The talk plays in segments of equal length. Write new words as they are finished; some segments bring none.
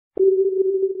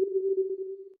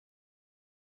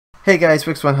Hey guys,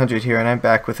 Wix100 here, and I'm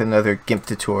back with another GIMP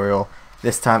tutorial.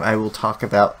 This time I will talk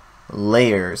about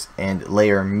layers and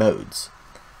layer modes.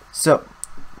 So,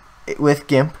 with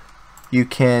GIMP, you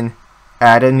can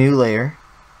add a new layer,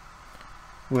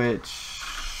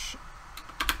 which,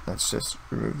 let's just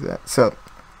remove that. So,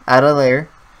 add a layer,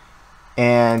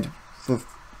 and the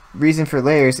reason for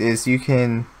layers is you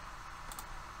can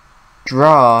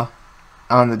draw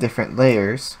on the different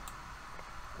layers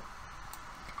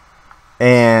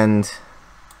and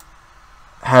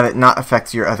have it not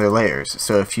affect your other layers.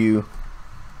 So if you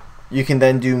can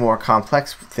then do more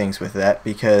complex things with that,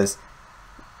 because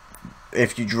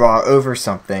if you draw over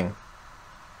something,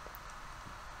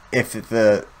 if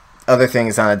the other thing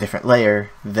is on a different layer,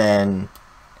 then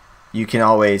you can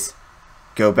always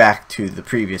go back to the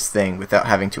previous thing without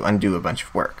having to undo a bunch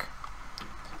of work.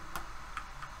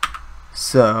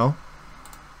 So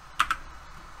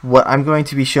what I'm going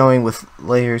to be showing with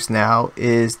layers now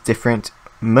is different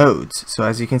modes. So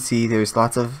as you can see, there's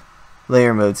lots of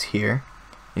layer modes here,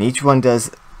 and each one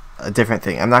does a different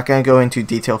thing. I'm not going to go into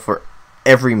detail for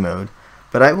every mode,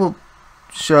 but I will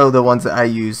show the ones that I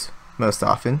use most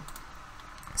often.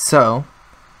 So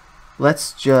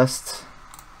let's just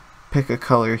pick a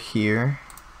color here.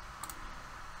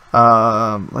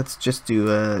 Let's just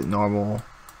do a normal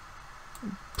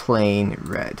plain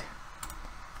red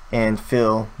and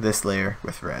fill this layer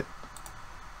with red.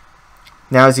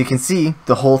 Now as you can see,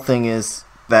 the whole thing is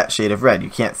that shade of red. You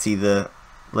can't see the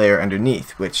layer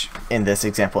underneath, which in this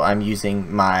example I'm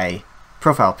using my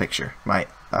profile picture, my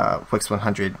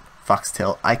Wix100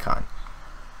 foxtail icon.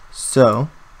 So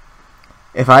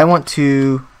if I want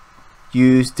to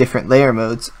use different layer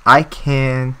modes, I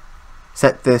can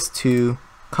set this to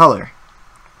color,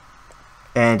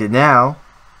 and now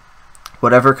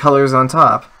whatever color is on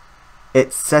top,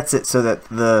 it sets it so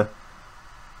that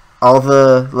all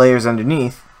the layers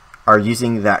underneath are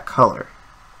using that color.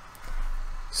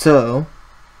 So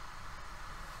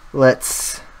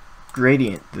let's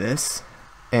gradient this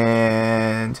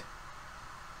and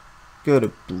go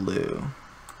to blue,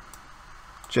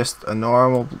 just a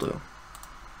normal blue.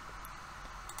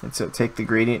 And so take the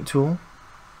gradient tool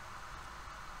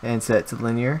and set it to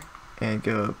linear and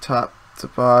go top to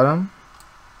bottom.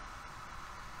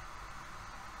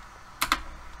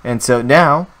 And so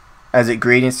now, as it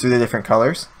gradients through the different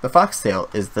colors, the foxtail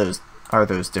are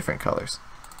those different colors.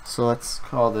 So let's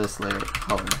call this layer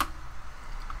color.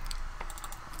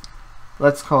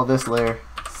 Let's call this layer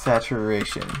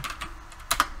saturation.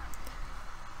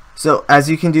 So as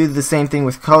you can do the same thing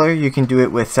with color, you can do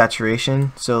it with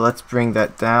saturation. So let's bring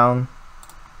that down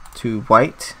to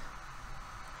white.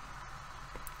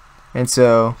 And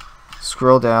so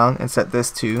scroll down and set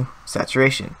this to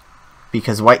saturation.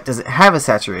 Because white doesn't have a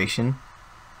saturation,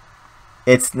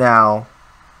 it's now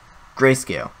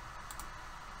grayscale.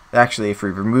 Actually, if we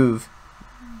remove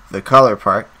the color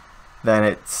part, then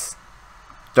it's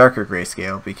darker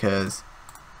grayscale because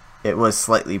it was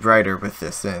slightly brighter with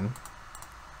this in.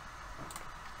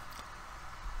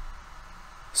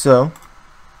 So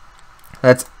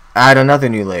let's add another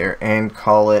new layer and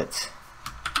call it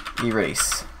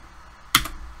erase.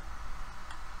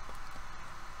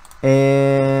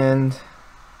 And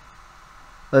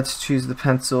let's choose the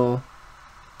pencil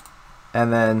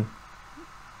and then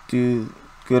do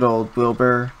good old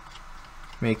Wilbur,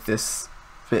 make this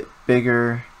a bit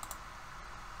bigger.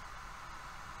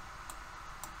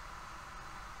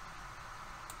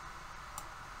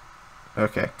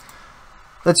 Okay,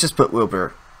 let's just put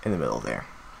Wilbur in the middle there.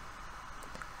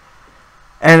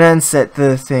 And then set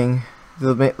the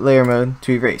layer mode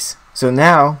to erase. So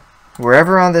now,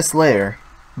 wherever on this layer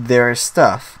there is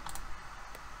stuff,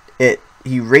 it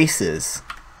erases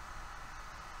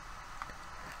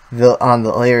on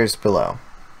the layers below.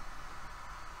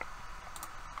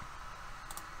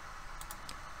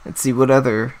 Let's see what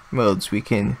other modes we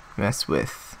can mess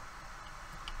with.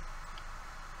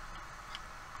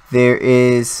 There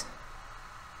is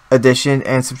addition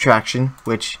and subtraction,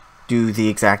 which do the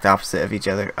exact opposite of each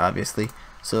other, obviously.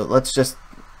 So let's just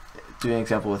do an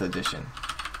example with addition.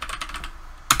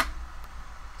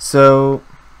 So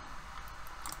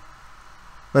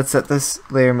let's set this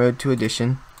layer mode to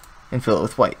addition and fill it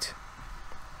with white.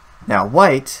 Now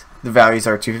white, the values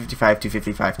are 255,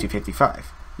 255,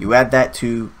 255. You add that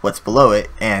to what's below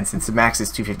it, and since the max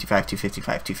is 255,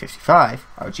 255, 255,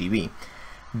 RGB,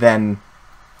 then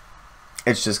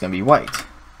it's just going to be white.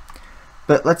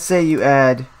 But let's say you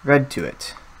add red to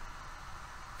it.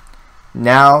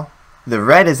 Now the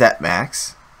red is at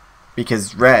max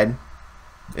because red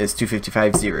is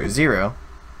 255.00,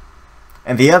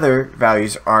 and the other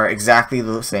values are exactly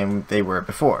the same they were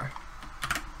before.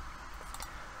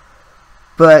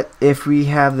 But if we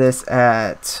have this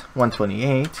at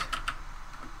 128,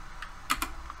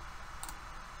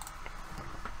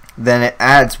 then it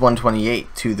adds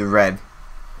 128 to the red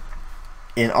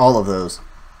in all of those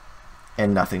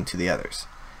and nothing to the others.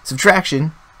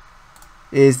 Subtraction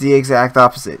is the exact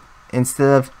opposite. Instead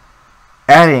of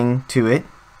adding to it,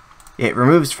 it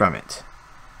removes from it.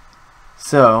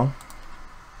 So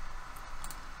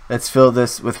let's fill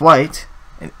this with white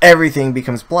and everything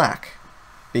becomes black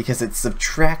because it's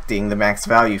subtracting the max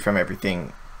value from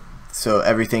everything, so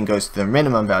everything goes to the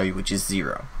minimum value, which is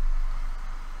 0.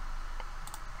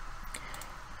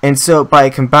 And so by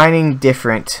combining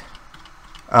different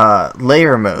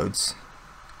layer modes,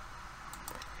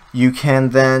 you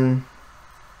can then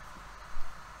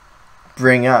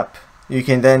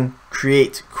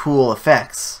create cool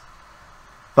effects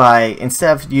by,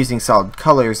 instead of using solid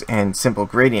colors and simple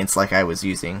gradients like I was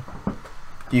using,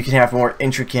 you can have more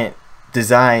intricate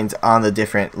designs on the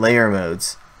different layer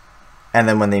modes, and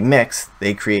then when they mix,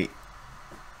 they create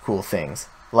cool things.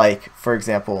 Like, for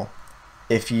example,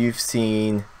 if you've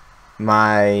seen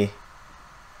my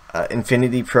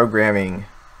infinity programming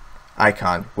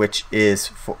icon, which is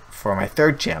for my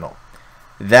third channel,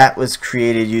 that was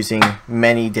created using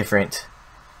many different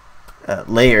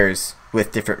layers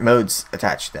with different modes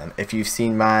attached to them. If you've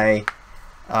seen my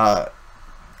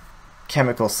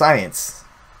chemical science,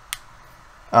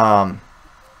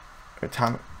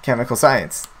 chemical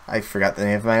science, I forgot the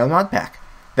name of my own mod pack.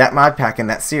 That mod pack in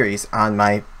that series on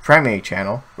my primary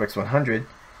channel, Wix100,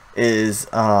 is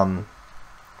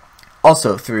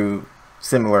also through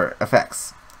similar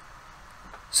effects.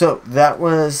 So that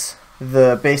was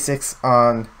the basics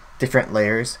on different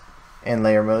layers and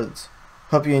layer modes.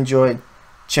 Hope you enjoyed.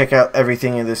 Check out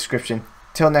everything in the description.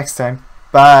 Till next time,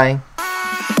 bye!